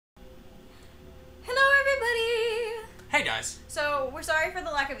Hey guys. So, we're sorry for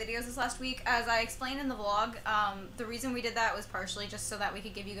the lack of videos this last week. As I explained in the vlog, the reason we did that was partially just so that we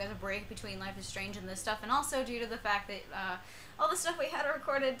could give you guys a break between Life is Strange and this stuff, and also due to the fact that all the stuff we had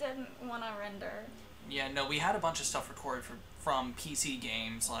recorded didn't want to render. Yeah, no, we had a bunch of stuff recorded from PC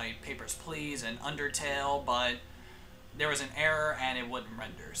games like Papers, Please and Undertale, but there was an error and it wouldn't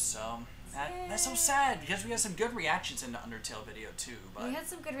render, so that's so sad because we had some good reactions in the Undertale video too. But we had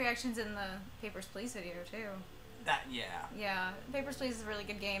some good reactions in the Papers, Please video too. Yeah, Papers, Please is a really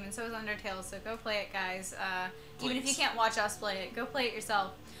good game, and so is Undertale, so go play it, guys. Even if you can't watch us play it, go play it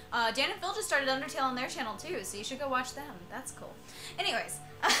yourself. Dan and Phil just started Undertale on their channel, too, so you should go watch them. That's cool. Anyways.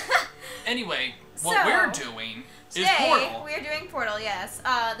 Anyway, what we're doing is Portal. We are doing Portal, yes.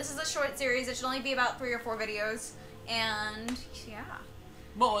 This is a short series. It should only be about 3 or 4 videos, and, yeah.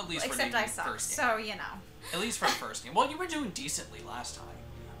 Well, at least except I suck, so, you know. At least for the first game. Well, you were doing decently last time.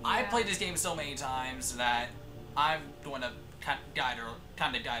 Yeah. I played this game so many times that I'm going to kind of guide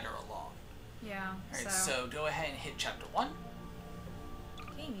her along. Yeah. Alright, so go ahead and hit chapter 1.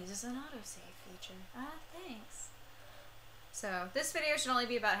 Game uses an autosave feature. Thanks. So, this video should only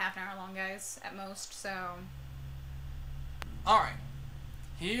be about half an hour long, guys, at most, so... Alright.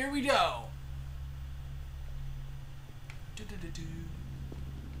 Here we go.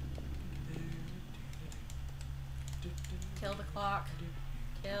 Kill the clock.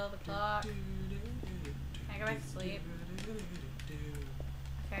 Kill the clock. Can I go back to sleep?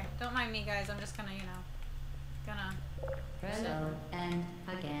 Okay, don't mind me, guys. I'm just gonna, Hello, and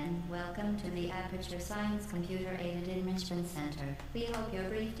again, welcome to the Aperture Science Computer Aided Enrichment Center. We hope your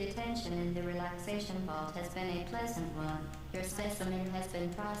brief detention in the relaxation vault has been a pleasant one. Your specimen has been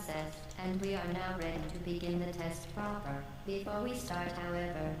processed, and we are now ready to begin the test proper. Before we start,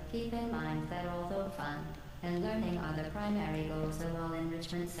 however, keep in mind that although fun and learning are the primary goals of all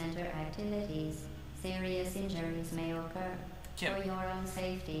Enrichment Center activities, serious injuries may occur. Kim. For your own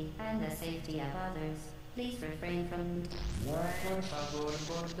safety and the safety of others, please refrain from...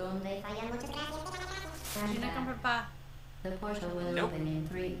 The portal will open in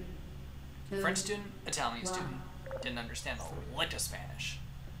 3, 2, French student, Italian student. Didn't understand a lick of Spanish.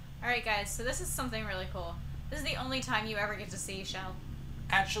 Alright, guys, so this is something really cool. This is the only time you ever get to see Shell.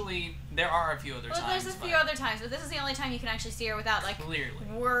 Actually, there are a few other times. Well, there's a few other times, but this is the only time you can actually see her without, like,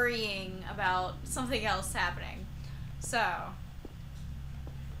 worrying about something else happening. So,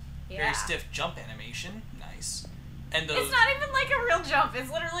 yeah. Very stiff jump animation. Nice. And those... It's not even like a real jump. It's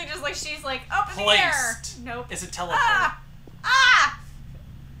literally just like she's like up in the air. Nope. It's a teleport. Ah!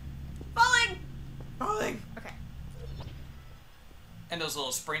 Falling! Falling. Okay. And those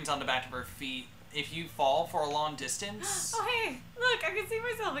little springs on the back of her feet. If you fall for a long distance... Oh, hey. Look, I can see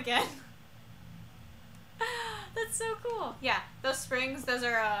myself again. That's so cool. Yeah, those springs, those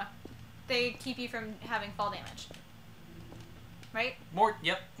are, they keep you from having fall damage. Right?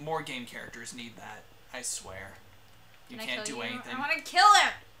 More game characters need that. I swear. You can't do anything. I want to kill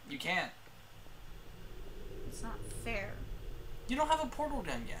him! You can't. It's not fair. You don't have a portal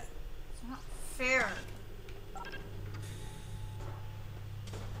gun yet. It's not fair.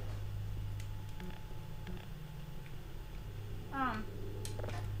 I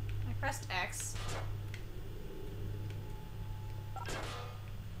pressed X.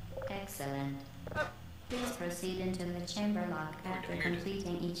 Excellent. Oh. Please proceed into the chamber lock after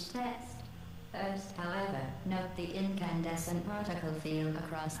completing each test. First, however, note the incandescent particle field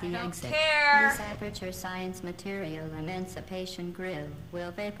across the exit. Care. This Aperture Science Material Emancipation Grill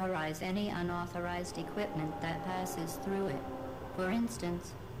will vaporize any unauthorized equipment that passes through it. For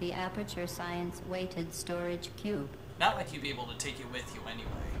instance, the Aperture Science Weighted Storage Cube. Not like you'd be able to take it with you anyway.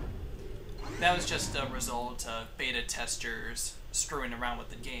 That was just a result of beta testers screwing around with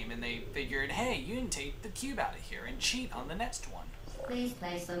the game, and they figured, hey, you can take the cube out of here and cheat on the next one. Please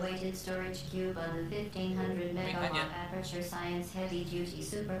place the weighted storage cube on the 1500 megawatt Aperture Science Heavy Duty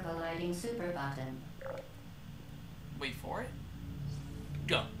Super Colliding Super Button. Wait for it.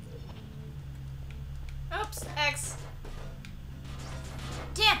 Go. Oops, X.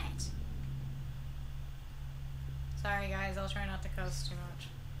 Damn it! Sorry guys, I'll try not to cuss too much.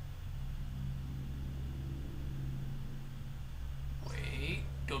 Wait.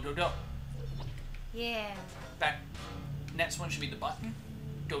 Go, go, go. Yeah. Back. Next one should be the button.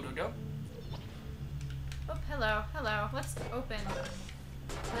 Go, go, go. Oh, hello, hello. Let's open.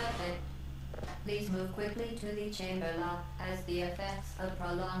 Perfect. Please move quickly to the chamber lock, as the effects of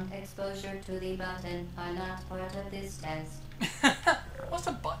prolonged exposure to the button are not part of this test. What's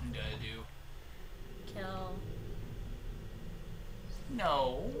the button gonna do? Kill.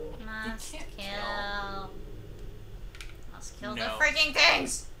 No. Must you can't kill. Must kill No. the freaking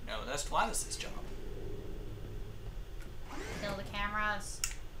things! No, that's Gladys's job. cameras.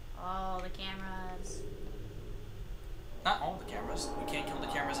 All the cameras. Not all the cameras. You can't kill the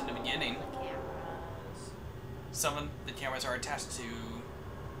cameras in the beginning. The cameras. Some of the cameras are attached to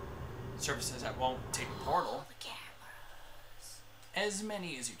surfaces that won't take a portal. All the cameras. As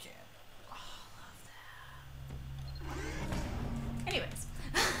many as you can. All of them. Anyways.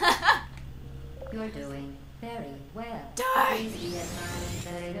 You're doing very well. Die! Please be advised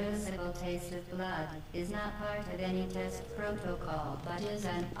that a noticeable taste of blood is not part of any test protocol, but is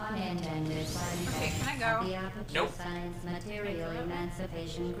an unintended side Okay, effect can I go? of the Aperture Nope. Science Material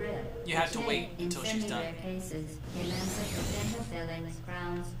Emancipation Grid. You have to which wait may, until she's done. In semi-rare cases, emancipate dental fillings,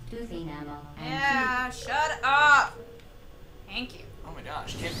 crowns, tooth enamel, and Yeah, shut up! Thank you. Oh my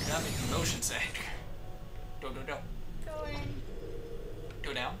gosh, Kim, you're not making motion sick. Go. Going.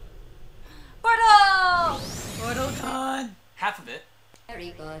 Go down. Portal! Portal gone! Half of it. Very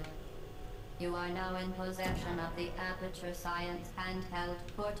good. You are now in possession of the Aperture Science handheld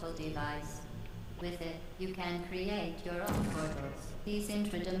portal device. With it, you can create your own portals. These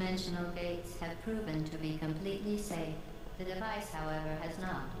intradimensional gates have proven to be completely safe. The device, however, has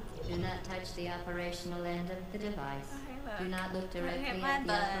not. Do not touch the operational end of the device. Do not look directly at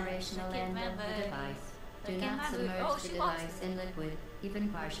the operational end of the device. Do not submerge the device in liquid, even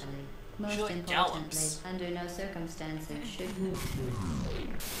partially. Most like importantly, gallops. under no circumstances should you...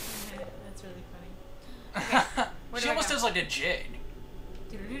 That's really funny. She almost does like a jig.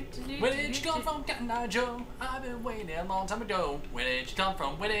 Where did you come from, Cotton Eye Joe? I've been waiting a long time ago. Where did you come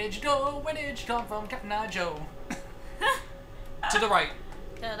from? Where did you go? Where did you come from, Cotton Eye Joe? To the right.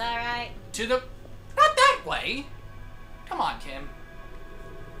 To the right. To the... Not that way! Come on, Kim.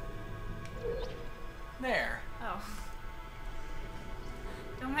 There. Oh.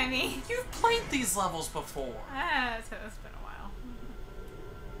 Don't mind me. You've played these levels before. It's been a while.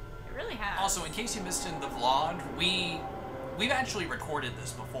 It really has. Also, in case you missed in the vlog, we've actually recorded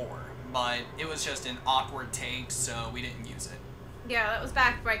this before, but it was just an awkward take, so we didn't use it. Yeah, that was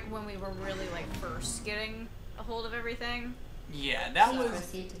back like when we were really like first getting a hold of everything. Yeah, that Please was...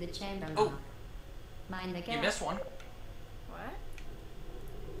 proceed to the chamber. Oh. lock. Mind the gap. You missed one. What?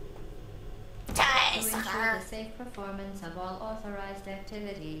 To ensure the safe performance of all authorized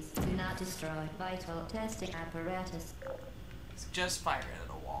activities, do not destroy vital testing apparatus. Just fire it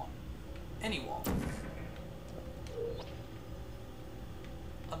at a wall. Any wall.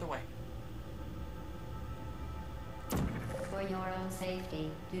 Other way. For your own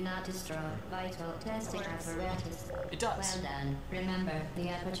safety, do not destroy vital testing apparatus. It does. Well done. Remember, the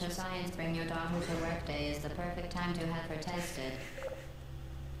Aperture Science Bring Your Daughter to Work Day is the perfect time to have her tested.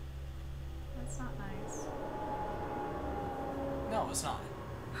 That's not nice. No, it's not.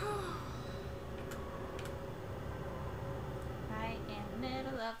 Right in the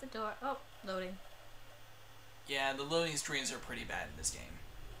middle of the door. Oh, loading. Yeah, the loading screens are pretty bad in this game.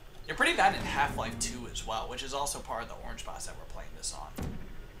 They're pretty bad in Half-Life 2 as well, which is also part of the orange box that we're playing this on.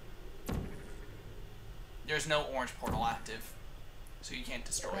 There's no orange portal active, so you can't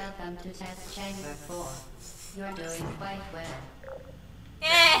destroy it. Welcome to Test Chamber 4. You're doing quite well.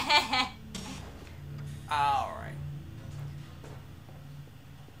 Alright.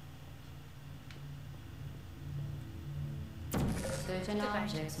 Certain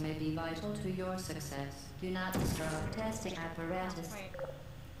objects may be vital to your success. Do not destroy testing apparatus.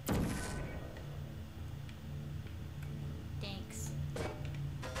 Wait. Thanks.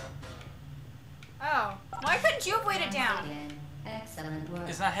 Oh, why couldn't you have weighed it down? Again. Excellent work.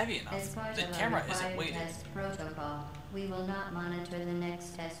 It's not heavy enough. As part The of camera our isn't required weighted. test protocol, we will not monitor the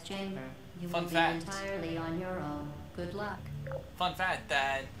next test chamber. You Fun will fact. be entirely on your own. Good luck. Fun fact,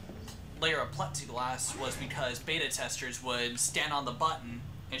 that layer of plexiglass was because beta testers would stand on the button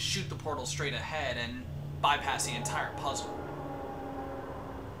and shoot the portal straight ahead and bypass the entire puzzle.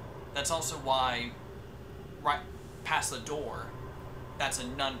 That's also why, right past the door, that's a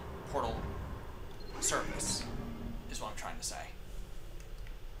non-portal surface, is what I'm trying to say.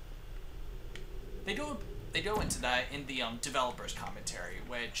 They go into that in the developer's commentary,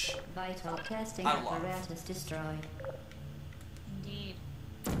 which Vital testing I love. apparatus destroyed. Indeed.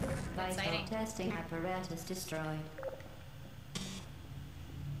 Vital Exciting. testing apparatus destroyed.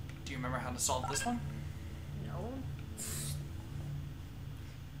 do you remember how to solve this one? No.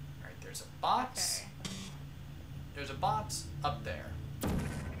 Alright, there's a box. Okay. There's a box up there.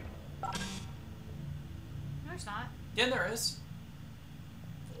 No, it's not. Yeah, there is.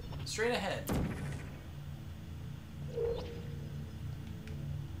 Straight ahead.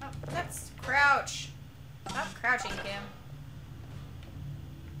 Oh, that's crouch. Stop crouching, Kim.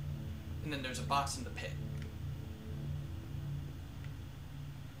 And then there's a box in the pit.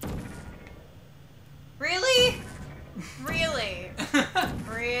 Really? Really?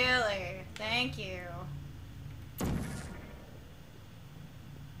 Thank you.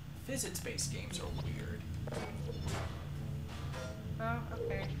 Physics-based games are weird. Oh,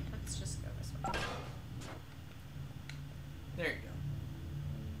 okay. Let's just go this way. There you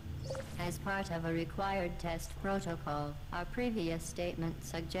go. As part of a required test protocol, our previous statement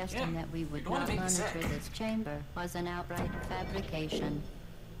suggesting that we would not monitor this chamber was an outright fabrication.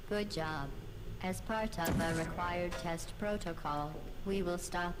 Good job. As part of a required test protocol, we will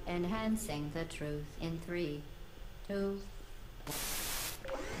stop enhancing the truth in 3, 2...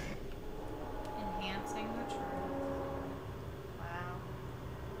 Enhancing the truth. Wow.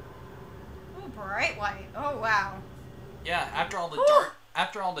 Oh, bright white. Oh, wow. Yeah, after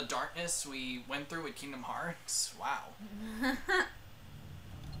all the darkness we went through with Kingdom Hearts, wow.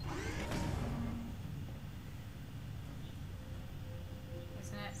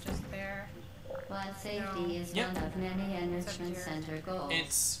 Isn't it just there? While safety is one of many Enrichment Center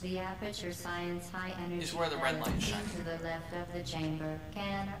goals, the Aperture Science High Energy is where the red light shines. To the left of the chamber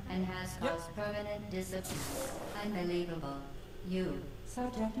can and has caused permanent disappearance. Unbelievable. You.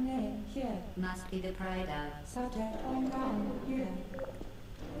 Subject name here. Must be the pride of. Subject online here.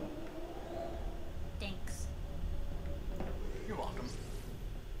 Thanks. You're welcome.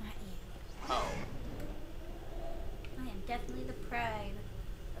 Not you. Oh. I am definitely the pride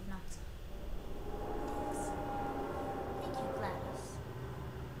of Noxa. Thanks. Thank you, Gladys.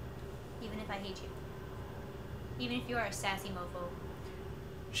 Even if I hate you. Even if you are a sassy mofo.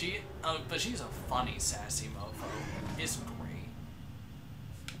 But she's a funny sassy mofo. It's great.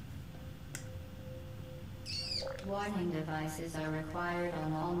 Warning devices are required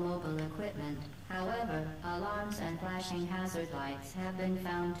on all mobile equipment. However, alarms and flashing hazard lights have been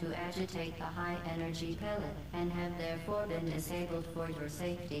found to agitate the high-energy pellet and have therefore been disabled for your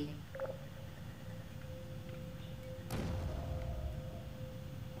safety.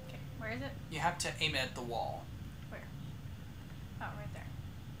 Okay, where is it? You have to aim it at the wall. Where? Oh, right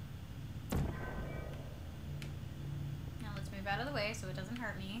there. Now let's move out of the way so it doesn't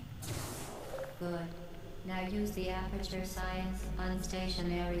hurt me. Good. Now use the Aperture Science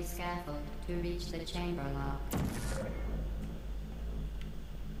unstationary scaffold to reach the chamber lock.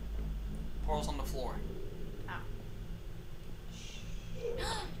 Portal's on the floor. Oh.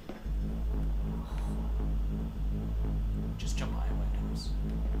 Just jump behind windows.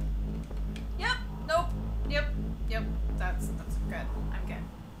 Yep. Nope. Yep. That's good. I'm good.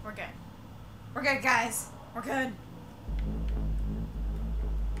 We're good. We're good, guys. We're good.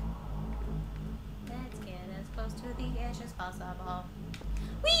 Let's get as close to the edge as possible.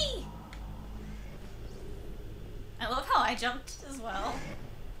 Whee! I love how I jumped as well.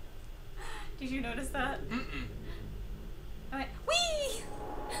 Did you notice that? Mm-mm. I went, whee!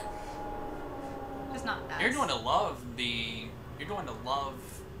 Just not fast. You're going to love the...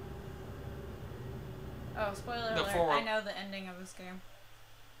 Oh, spoiler alert. I know the ending of this game.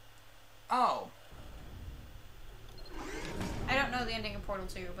 Oh. I don't know the ending of Portal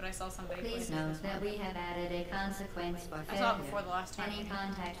 2, but I saw somebody Please note that we have added a consequence for failure. I saw it before the last time. Any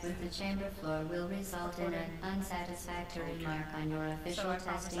contact with the chamber floor will result in an unsatisfactory mark on your official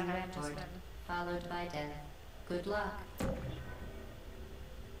testing record, followed by death. Good luck.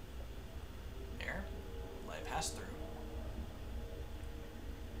 There. Let it pass through.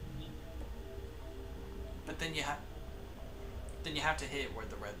 But then you have to hit where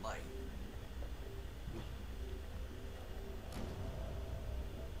the red light.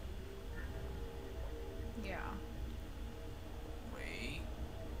 Yeah. Wait.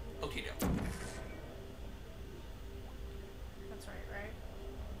 Okay, no. That's right?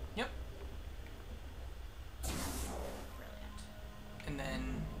 Yep. Brilliant. And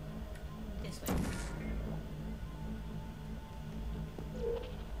then... This way.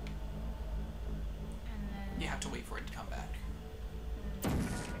 And then... You have to wait for it to come back.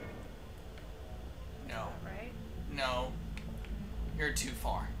 No. Right? No. You're too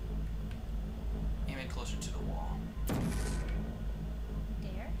far. Aim it closer to the wall.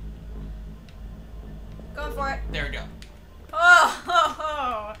 There? Going for it. There we go.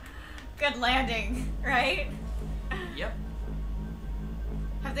 Oh! Good landing, right? Yep.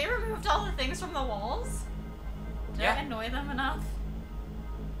 Have they removed all the things from the walls? Did I annoy them enough?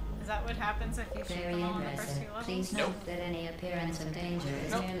 Is that what happens if you shoot them all in the first two levels? Please note that any appearance of danger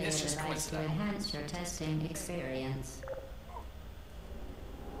is merely a device to enhance your testing experience.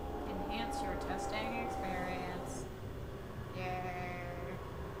 Enhance your testing experience. Yay.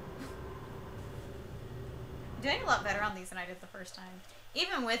 I'm doing a lot better on these than I did the first time.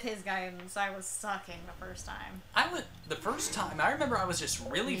 Even with his guidance, I was sucking the first time. The first time, I remember I was just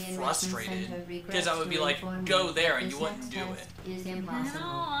really frustrated because I would be like, go there, and you wouldn't do it. Is impossible.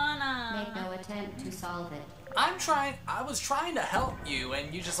 I don't wanna. make no attempt to solve it. I was trying to help you,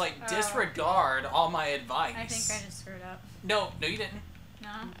 and you just, like, disregard all my advice. I think I just screwed up. No, you didn't. No?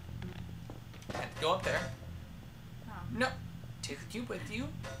 Go up there. Oh. No. Take the cube with you.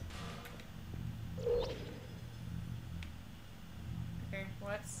 Okay,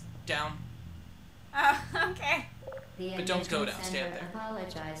 what's... Down. Oh, okay. But don't go down, stay up there.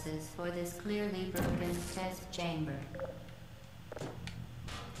 Apologizes for this clearly broken test chamber.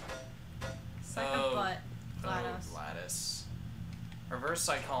 Suck a butt, GLaDOS. Oh, GLaDOS. Reverse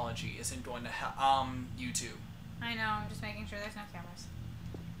psychology isn't going to help. YouTube. I know, I'm just making sure there's no cameras.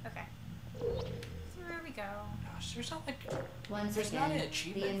 Okay. So where we go? Gosh, there's not like... Once there's again, not an the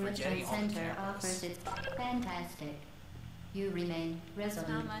achievement for getting Enrichment all the Center cameras. offers its fantastic. You remain resolute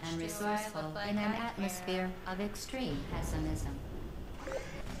How much and do I resourceful look like in an I atmosphere of extreme pessimism. Can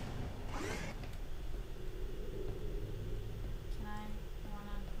I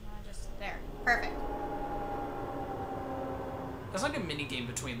wanna just... There. Perfect. It's like a mini game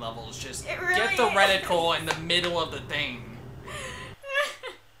between levels. Just It really get the is. reticle in the middle of the thing.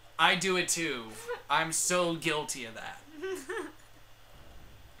 I do it too. I'm so guilty of that.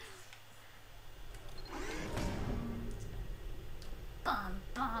 Bum,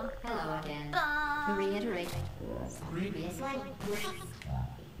 bum, Hello again. bum. To reiterate, previously,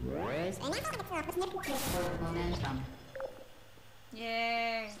 momentum.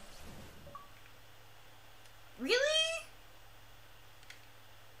 Yay. Really?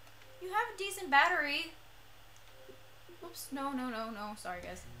 You have a decent battery. Oops, no. Sorry,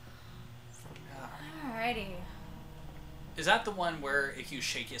 guys. Alrighty. Is that the one where if you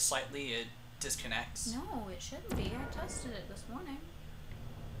shake it slightly, it disconnects? No, it shouldn't be. I tested it this morning.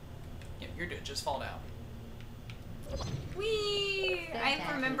 Yeah, you're good. Just fall down. Whee! I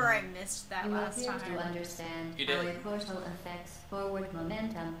remember I missed that You last appear time. to understand You how did. a portal affects forward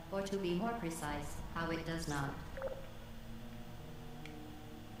momentum, or to be more precise, how it does not.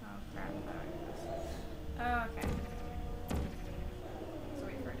 Oh, crap. Oh, okay. Let's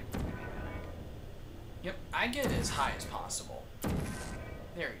wait for it to come back. Yep, I get it as high as possible.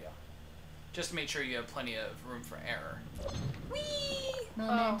 There you go. Just to make sure you have plenty of room for error. Whee!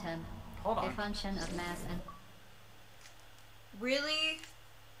 Momentum, Hold a on. function of mass and Really?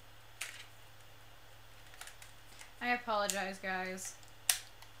 I apologize, guys.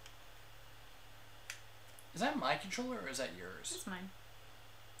 Is that my controller or is that yours? It's mine.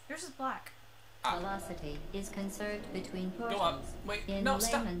 Yours is black. Ah. velocity is conserved between portals. Go up. Wait, In no,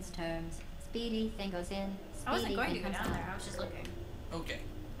 stop. layman's terms, speedy thing goes in, I wasn't speedy going to thing go comes down there. out. I was just looking. Okay.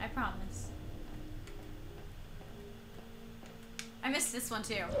 I promise. I missed this one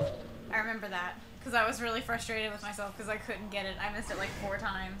too. I remember that. Because I was really frustrated with myself because I couldn't get it. I missed it like 4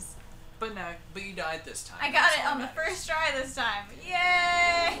 times. But no, but you died this time. I got That's it all on the that matters. first try this time.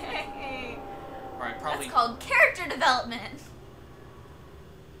 Yay! Alright, probably That's called character development.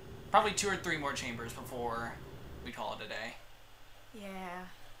 probably 2 or 3 more chambers before we call it a day. Yeah.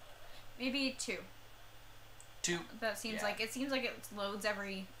 Maybe 2. 2. That seems Yeah. like it loads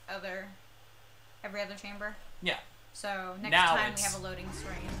every other chamber. Yeah. So next Now time we it's- have a loading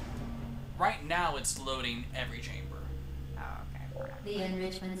screen. Right now it's loading every chamber. Oh, okay. The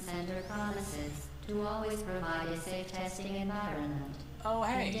Enrichment Center promises to always provide a safe testing environment. Oh, In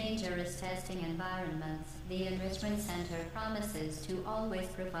hey. dangerous testing environments, the Enrichment Center promises to always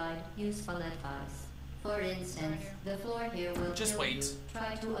provide useful advice. For instance, the floor here will Just kill wait. you.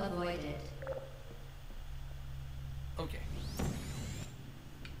 Try to avoid it. Okay.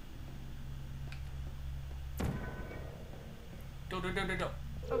 Go.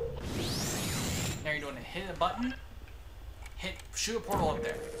 Oh. Now you're doing a hit a button, shoot a portal up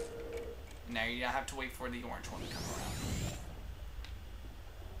there. Now you have to wait for the orange one to come around.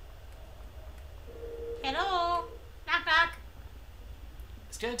 Hello. Knock knock.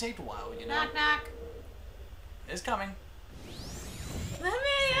 It's gonna take a while, you know. Knock knock. It's coming. Let me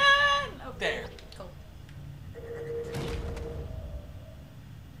in. Oh, There. cool.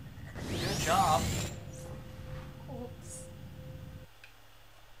 Good job. Oops.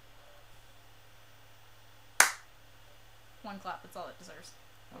 One clap. That's all it deserves.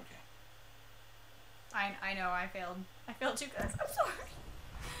 Okay. I know. I failed. I failed you guys. I'm sorry.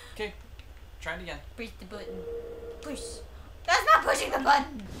 Okay. Try it again. Push the button. Push. That's not pushing the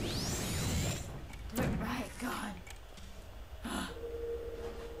button. Do it right, God.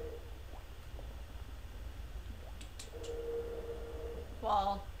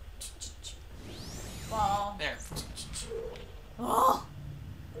 Wall. Wall. There. Wall.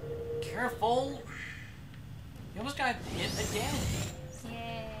 Careful. You almost got hit again.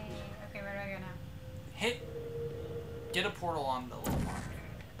 Yay. Okay, where do I go now? Get a portal on the little mark.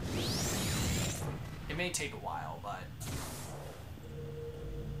 may take a while, but...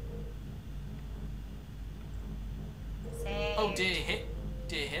 Save. Oh, did it hit?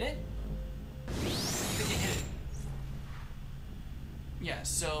 Did it hit it? I think it hit it. Yeah,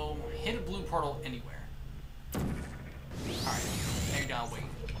 so hit a blue portal anywhere. Alright, now you gotta wait.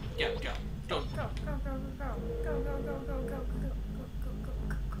 Go, go. Go. Go, go, go, go, go. Go, go, go, go, go, go, go, go,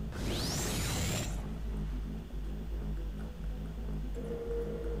 go.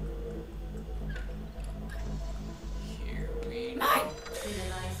 Here we go. Mine! The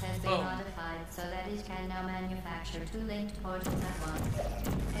device has been modified so that it can now manufacture 2 linked portals at once.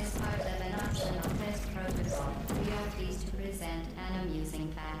 As part of an optional test protocol, we are pleased to present an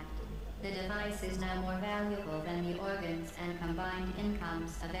amusing fact. The device is now more valuable than the organs and combined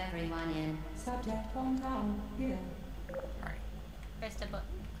incomes of everyone in Subject Hometown. Here. Alright. Press the button.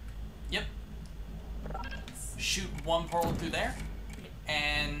 Yep. Shoot one portal through there,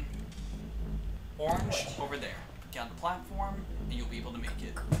 and orange over there. Get on the platform, and you'll be able to make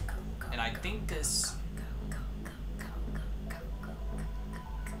it. And I think this...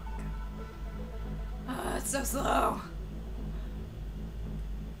 Oh, it's so slow.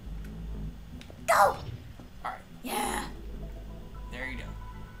 Go! Alright. Yeah. There you go.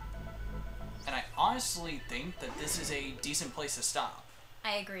 And I honestly think that this is a decent place to stop.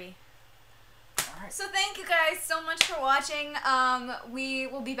 I agree. Alright. So thank you guys so much for watching. We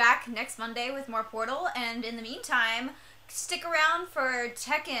will be back next Monday with more Portal, and in the meantime, stick around for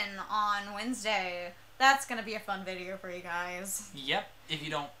Tekken on Wednesday. That's gonna be a fun video for you guys. Yep, if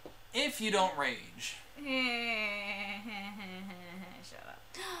you don't rage. Shut up.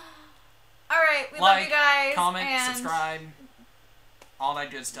 Alright, we love you guys. Comment, and subscribe, all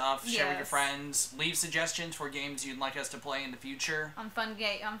that good stuff. Share with your Yes. friends. Leave suggestions for games you'd like us to play in the future. on fun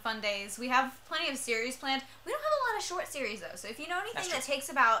days. We have plenty of series planned. We don't have a lot of short series though, so if you know anything That's that true. takes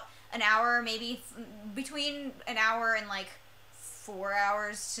about an hour, maybe between an hour and like 4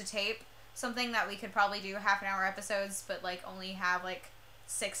 hours to tape, something that we could probably do half-an-hour episodes, but like only have like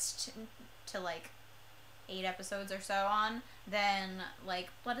 6 to like 8 episodes or so on, then like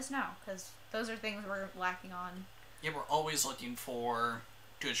let us know, because those are things we're lacking on. Yeah, we're always looking for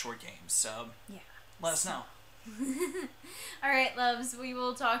good short games, so Yeah. let us know. Alright, loves, we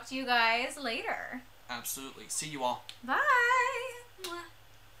will talk to you guys later. Absolutely. See you all. Bye! Mwah.